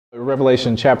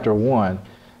Revelation chapter 1,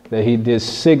 that he did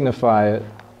signify it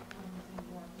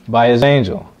by his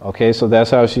angel. Okay, so that's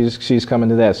how she's coming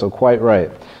to that. So quite right.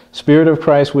 Spirit of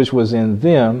Christ which was in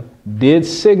them did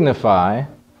signify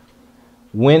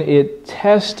when it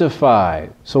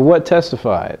testified. So what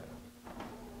testified?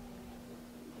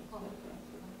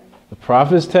 The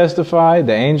prophets testified,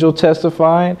 the angel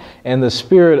testified, and the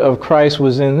Spirit of Christ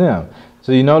was in them.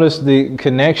 So you notice the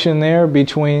connection there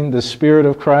between the Spirit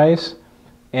of Christ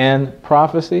and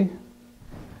prophecy?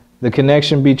 The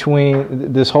connection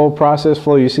between this whole process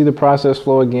flow, you see the process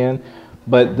flow again,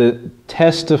 but the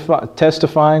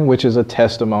testifying, which is a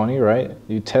testimony, right?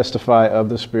 You testify of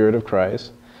the Spirit of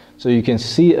Christ. So you can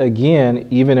see again,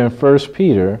 even in 1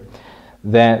 Peter,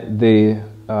 that the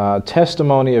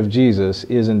testimony of Jesus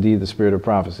is indeed the spirit of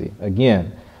prophecy.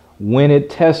 Again, when it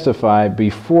testified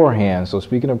beforehand, so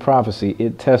speaking of prophecy,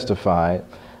 it testified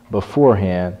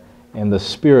beforehand, and the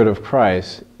Spirit of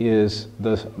Christ is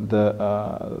the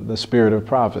spirit of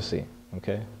prophecy.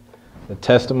 Okay, the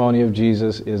testimony of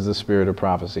Jesus is the spirit of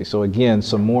prophecy. So again,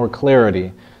 some more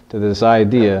clarity to this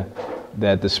idea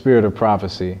that the spirit of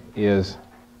prophecy is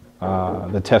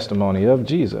the testimony of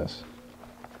Jesus.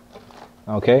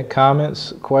 Okay,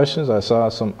 comments, questions? I saw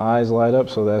some eyes light up,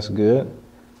 so that's good.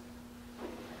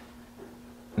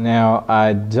 Now,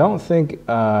 I don't think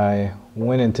I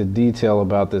went into detail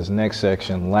about this next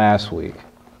section last week.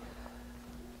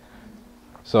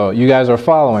 So you guys are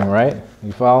following, right?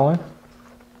 You following?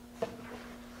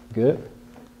 Good?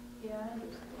 Yeah,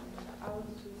 I was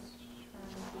just trying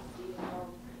to see how...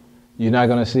 You're not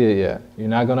going to see it yet. You're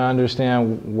not going to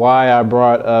understand why I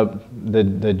brought up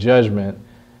the judgment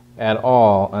at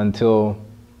all until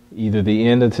either the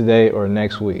end of today or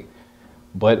next week.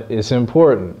 But it's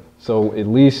important. So at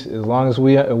least as long as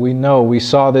we know we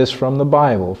saw this from the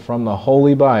Bible, from the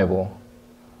Holy Bible,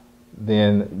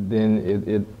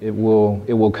 then it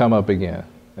will come up again.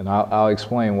 And I'll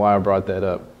explain why I brought that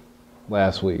up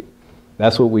last week.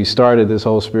 That's what we started this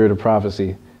whole spirit of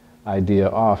prophecy idea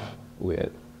off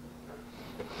with.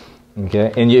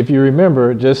 Okay, and if you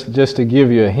remember, just to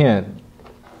give you a hint,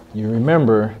 you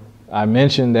remember I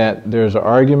mentioned that there's an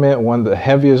argument, one of the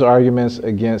heaviest arguments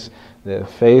against the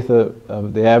faith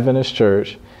of the Adventist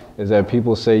Church is that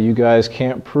people say you guys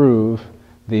can't prove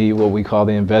what we call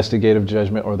the investigative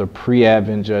judgment or the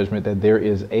pre-Advent judgment, that there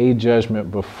is a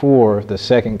judgment before the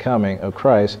second coming of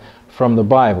Christ from the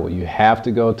Bible. You have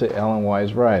to go to Ellen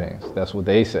White's writings. That's what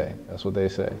they say. That's what they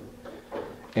say.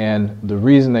 And the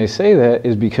reason they say that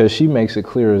is because she makes it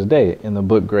clear as day in the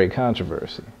book Great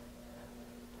Controversy.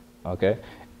 Okay?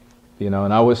 You know,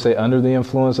 and I would say under the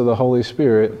influence of the Holy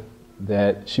Spirit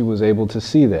that she was able to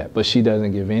see that. But she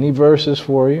doesn't give any verses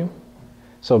for you.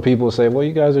 So people say, well,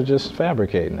 you guys are just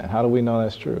fabricating that. How do we know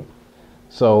that's true?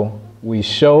 So we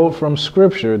showed from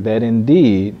Scripture that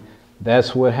indeed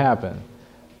that's what happened.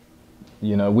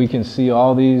 You know, we can see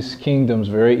all these kingdoms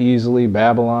very easily.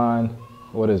 Babylon,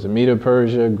 what is it?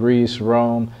 Medo-Persia, Greece,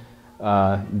 Rome,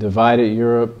 divided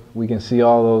Europe. We can see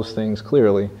all those things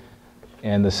clearly.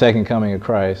 And the second coming of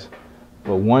Christ.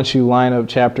 But once you line up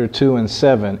chapter 2 and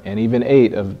 7 and even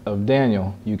 8 of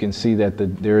Daniel, you can see that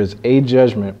there is a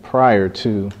judgment prior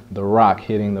to the rock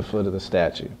hitting the foot of the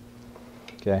statue.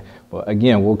 Okay. Well,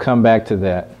 again, we'll come back to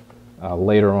that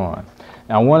later on.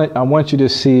 Now, I want you to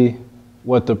see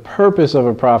what the purpose of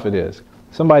a prophet is.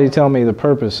 Somebody tell me the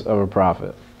purpose of a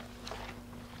prophet.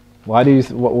 Why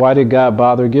did God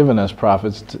bother giving us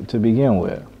prophets to begin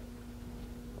with?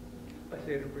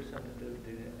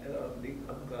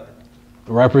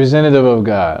 Representative of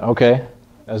God. Okay,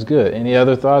 that's good. Any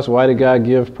other thoughts? Why did God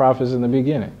give prophets in the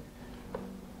beginning?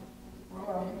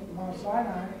 Well, Mount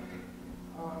Sinai,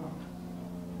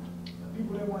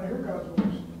 people didn't want to hear God's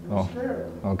voice. They were scared.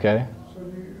 Okay. So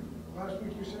last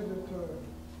week you said that the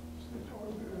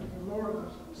Lord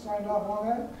signed off on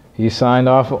that? He signed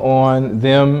off on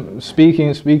them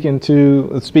speaking to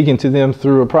them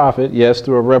through a prophet. Yes,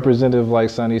 through a representative, like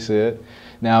Sonny said.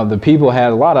 Now, the people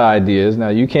had a lot of ideas. Now,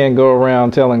 you can't go around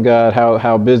telling God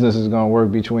how business is going to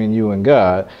work between you and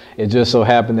God. It just so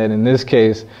happened that in this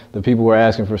case, the people were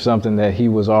asking for something that he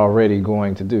was already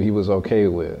going to do. He was okay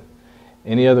with.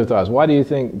 Any other thoughts? Why do you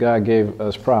think God gave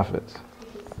us prophets?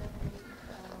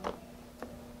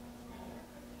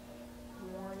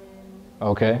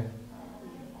 Okay.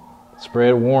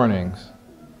 Spread warnings.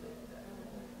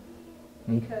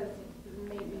 Because it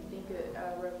made me think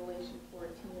of Revelation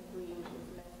 14:3, his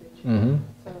message. Mm-hmm.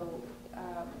 So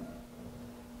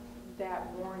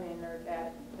that warning or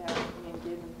that being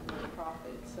given to the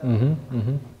prophet. So to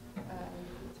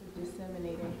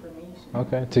disseminate information.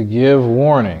 Okay, to give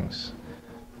warnings.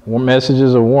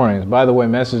 Messages of warnings. By the way,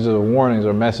 messages of warnings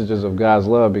are messages of God's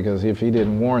love, because if he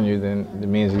didn't warn you, then it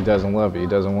means he doesn't love you. He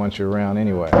doesn't want you around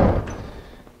anyway.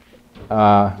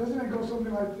 Doesn't it go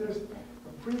something like this?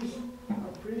 A priest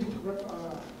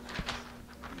represents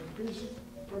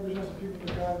the people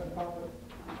to God, and the prophet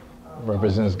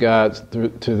represents God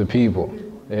to the people.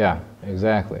 Yeah,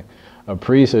 exactly. A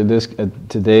priest, or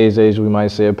today's age we might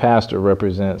say a pastor,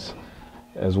 represents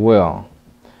as well.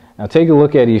 Now take a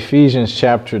look at Ephesians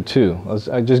chapter 2.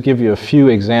 I'll just give you a few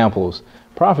examples.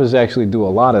 Prophets actually do a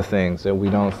lot of things that we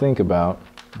don't think about.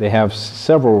 They have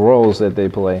several roles that they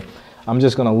play. I'm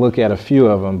just going to look at a few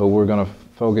of them, but we're going to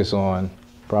focus on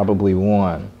probably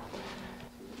one.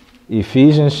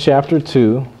 Ephesians chapter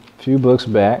 2, a few books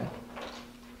back.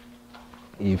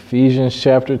 Ephesians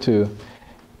chapter 2.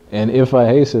 And if I,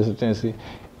 hey Sister Tennessee,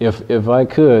 if I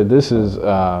could, this is,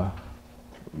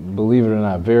 believe it or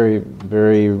not, very,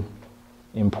 very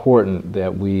important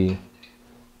that we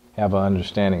have an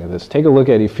understanding of this. Take a look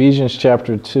at Ephesians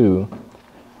chapter 2,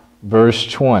 verse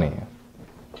 20.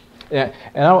 And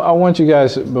I want you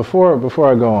guys, before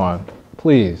I go on,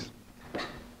 please,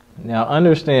 now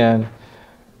understand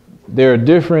there are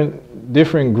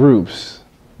different groups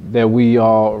that we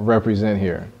all represent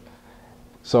here.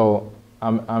 So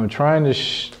I'm trying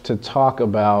to talk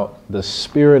about the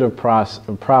spirit of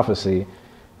prophecy,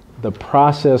 the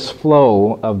process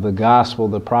flow of the gospel,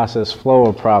 the process flow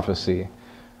of prophecy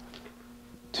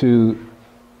to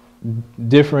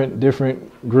different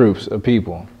groups of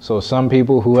people. So some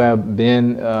people who have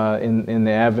been in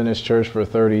the Adventist church for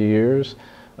 30 years,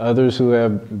 others who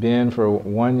have been for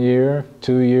 1 year,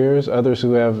 2 years, others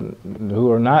who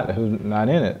are not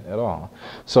in it at all.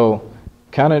 So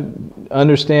kind of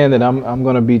understand that I'm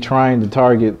going to be trying to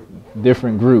target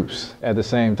different groups at the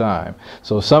same time.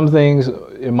 So some things,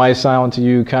 it might sound to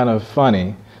you kind of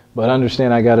funny, but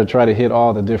understand I got to try to hit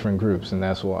all the different groups, and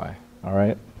that's why. All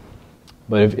right?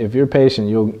 But if you're patient,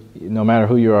 no matter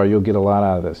who you are, you'll get a lot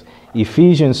out of this.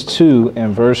 Ephesians 2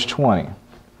 and verse 20.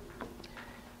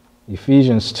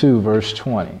 Ephesians 2 verse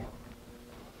 20.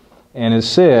 And it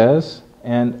says,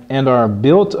 and are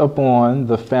built upon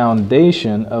the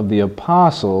foundation of the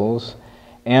apostles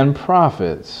and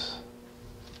prophets,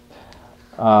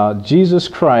 Jesus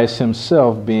Christ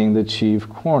himself being the chief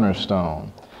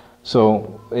cornerstone.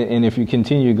 So, and if you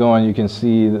continue going, you can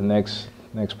see the next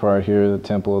part here, the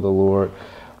temple of the Lord.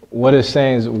 What it's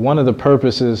saying is one of the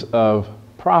purposes of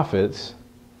prophets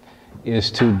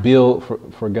is to build,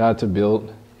 for God to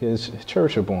build his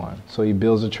church upon. So he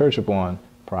builds a church upon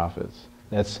prophets.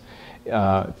 That's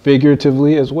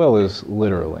figuratively as well as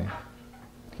literally.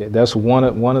 Okay, that's one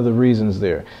of the reasons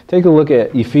there. Take a look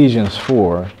at Ephesians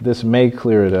 4. This may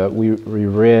clear it up. We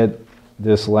read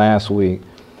this last week,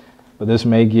 but this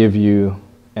may give you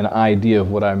an idea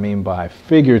of what I mean by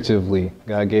figuratively.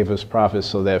 God gave us prophets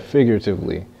so that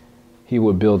figuratively he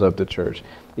would build up the church.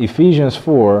 Ephesians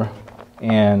 4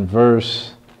 and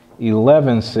verse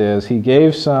 11 says, he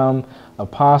gave some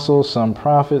apostles, some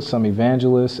prophets, some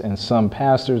evangelists, and some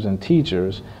pastors and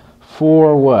teachers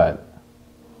for what?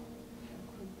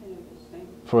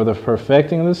 For the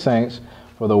perfecting of the saints,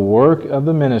 for the work of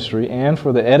the ministry, and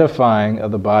for the edifying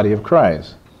of the body of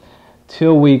Christ.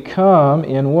 Till we come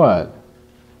in what?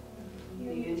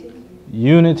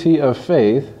 Unity of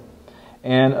faith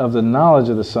and of the knowledge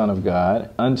of the Son of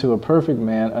God, unto a perfect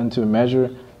man, unto a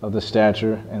measure of the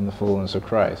stature and the fullness of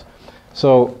Christ.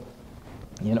 So,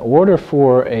 in order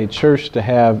for a church to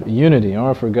have unity, in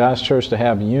order for God's church to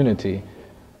have unity,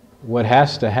 what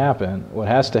has to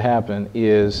happen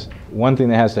is, one thing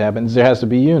that has to happen is there has to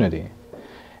be unity.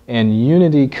 And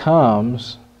unity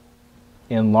comes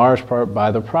in large part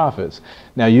by the prophets.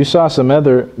 Now you saw some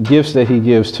other gifts that he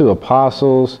gives too,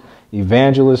 apostles,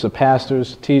 evangelists,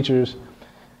 pastors, teachers.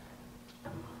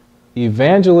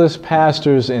 Evangelists,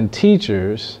 pastors, and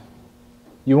teachers.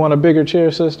 You want a bigger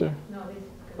chair, sister? No,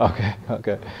 Okay.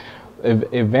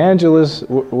 Evangelists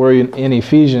were in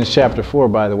Ephesians chapter 4,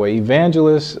 by the way.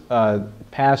 Evangelists,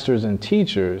 pastors, and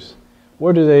teachers,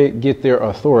 where do they get their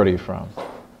authority from?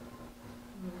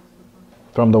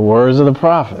 From the words of the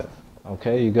prophet.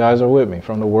 Okay, you guys are with me.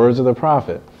 From the words of the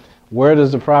prophet. Where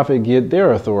does the prophet get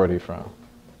their authority from?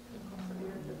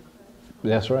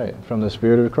 That's right, from the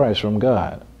Spirit of Christ, from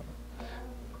God.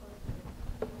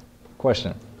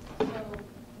 Question? So,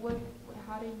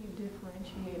 how do you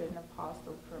differentiate an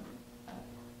apostle from a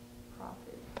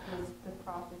prophet? Does the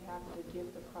prophet have the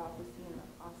gift of prophecy and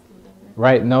apostle?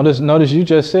 Right. Notice you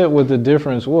just said what the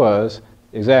difference was.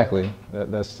 Exactly.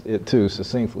 That's it too,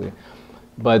 succinctly.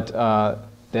 But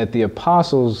that the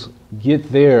apostles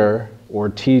get their, or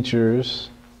teachers,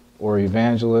 or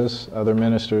evangelists, other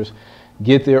ministers,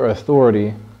 get their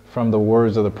authority from the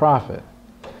words of the prophet.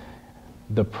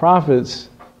 The prophets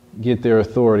get their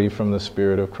authority from the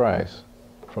Spirit of Christ,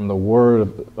 from the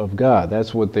Word of God.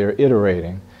 That's what they're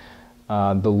iterating.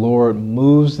 The Lord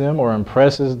moves them or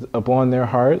impresses upon their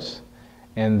hearts,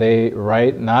 and they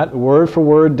write, not word for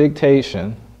word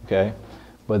dictation, okay,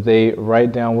 but they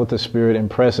write down what the Spirit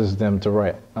impresses them to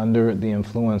write under the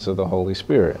influence of the Holy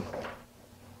Spirit.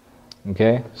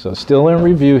 Okay, so still in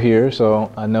review here,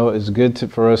 so I know it's good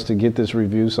for us to get this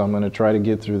review, so I'm going to try to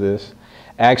get through this.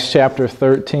 Acts chapter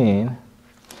 13.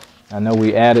 I know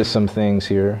we added some things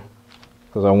here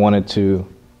because I wanted to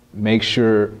make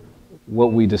sure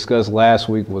what we discussed last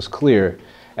week was clear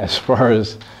as far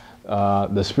as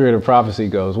the spirit of prophecy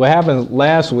goes. What happened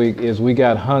last week is we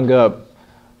got hung up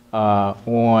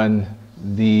on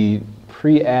the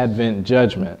pre-Advent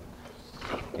judgment.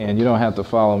 And you don't have to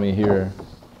follow me here,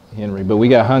 Henry, but we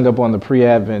got hung up on the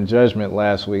pre-Advent judgment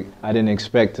last week. I didn't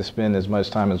expect to spend as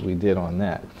much time as we did on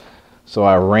that. So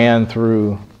I ran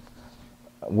through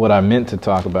what I meant to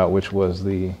talk about, which was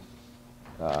the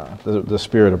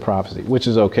spirit of prophecy, which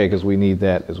is okay because we need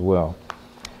that as well.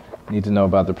 Need to know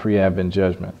about the pre-Advent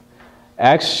judgment.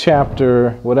 Acts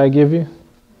chapter, what did I give you?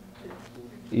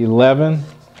 11.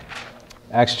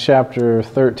 Acts chapter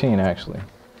 13, actually.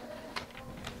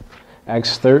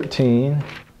 Acts 13.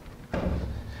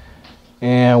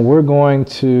 And we're going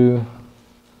to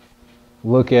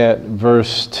look at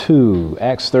verse 2.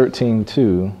 Acts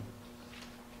 13:2.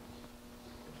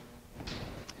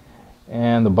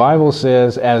 And the Bible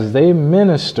says, as they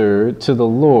ministered to the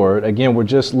Lord, again, we're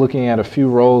just looking at a few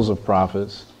roles of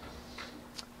prophets.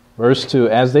 Verse 2,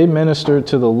 as they ministered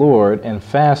to the Lord and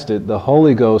fasted, the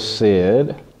Holy Ghost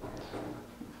said,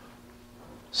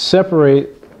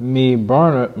 separate me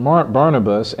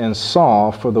Barnabas and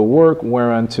Saul for the work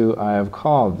whereunto I have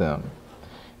called them.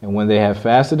 And when they had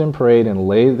fasted and prayed and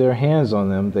laid their hands on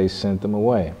them, they sent them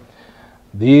away.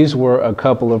 These were a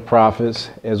couple of prophets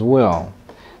as well.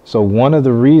 So one of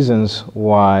the reasons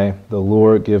why the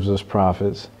Lord gives us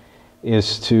prophets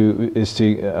is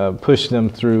to push them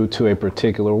through to a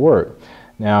particular work.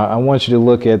 Now, I want you to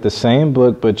look at the same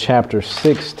book, but chapter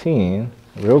 16,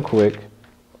 real quick.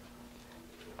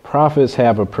 Prophets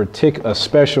have a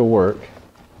special work.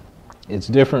 It's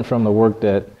different from the work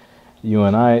that you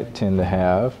and I tend to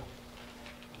have.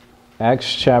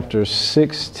 Acts chapter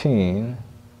 16.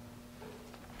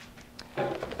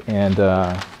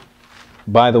 And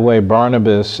by the way,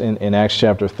 Barnabas in Acts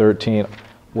chapter 13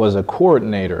 was a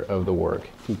coordinator of the work.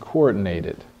 He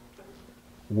coordinated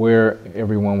where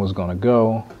everyone was going to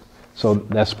go. So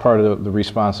that's part of the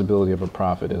responsibility of a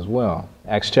prophet as well.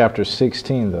 Acts chapter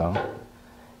 16, though,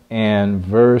 and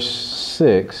verse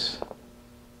 6.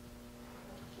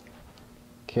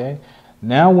 Okay.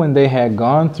 Now when they had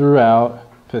gone throughout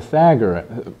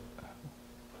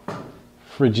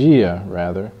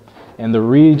Phrygia, and the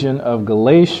region of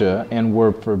Galatia, and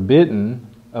were forbidden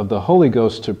of the Holy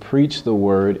Ghost to preach the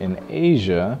word in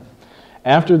Asia,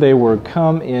 after they were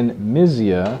come in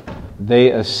Mysia,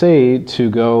 they essayed to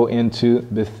go into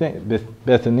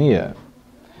Bithynia,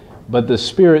 but the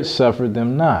Spirit suffered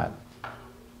them not.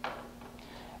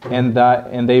 And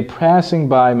they passing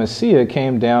by Mysia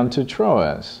came down to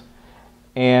Troas.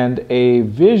 And a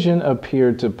vision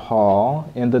appeared to Paul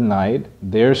in the night.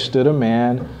 There stood a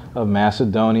man of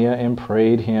Macedonia and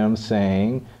prayed him,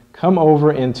 saying, come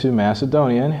over into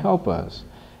Macedonia and help us.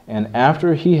 And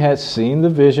after he had seen the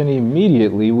vision,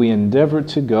 immediately we endeavored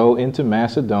to go into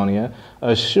Macedonia,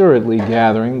 assuredly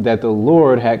gathering that the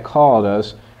Lord had called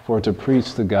us for to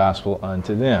preach the gospel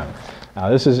unto them. Now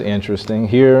this is interesting.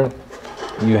 Here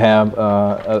you have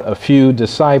a few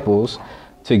disciples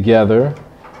together,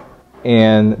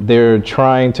 and they're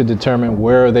trying to determine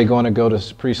where are they going to go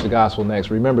to preach the gospel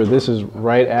next. Remember, this is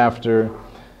right after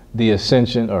the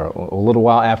ascension, or a little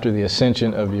while after the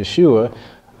ascension of Yeshua,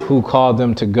 who called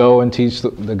them to go and teach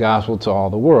the gospel to all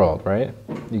the world, right?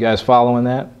 You guys following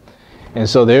that? And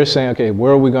so they're saying, okay,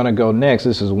 where are we going to go next?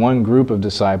 This is one group of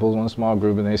disciples, one small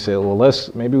group, and they say, well,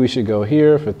 maybe we should go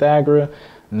here, Pythagoras.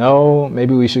 No,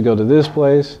 maybe we should go to this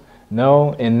place.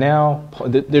 No, and now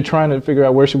they're trying to figure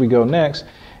out where should we go next.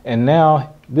 And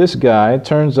now this guy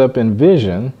turns up in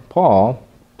vision, Paul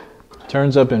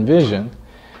turns up in vision,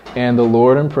 and the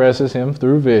Lord impresses him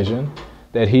through vision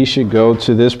that he should go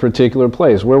to this particular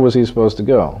place. Where was he supposed to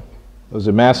go? It was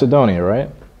in Macedonia, right?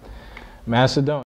 Macedonia.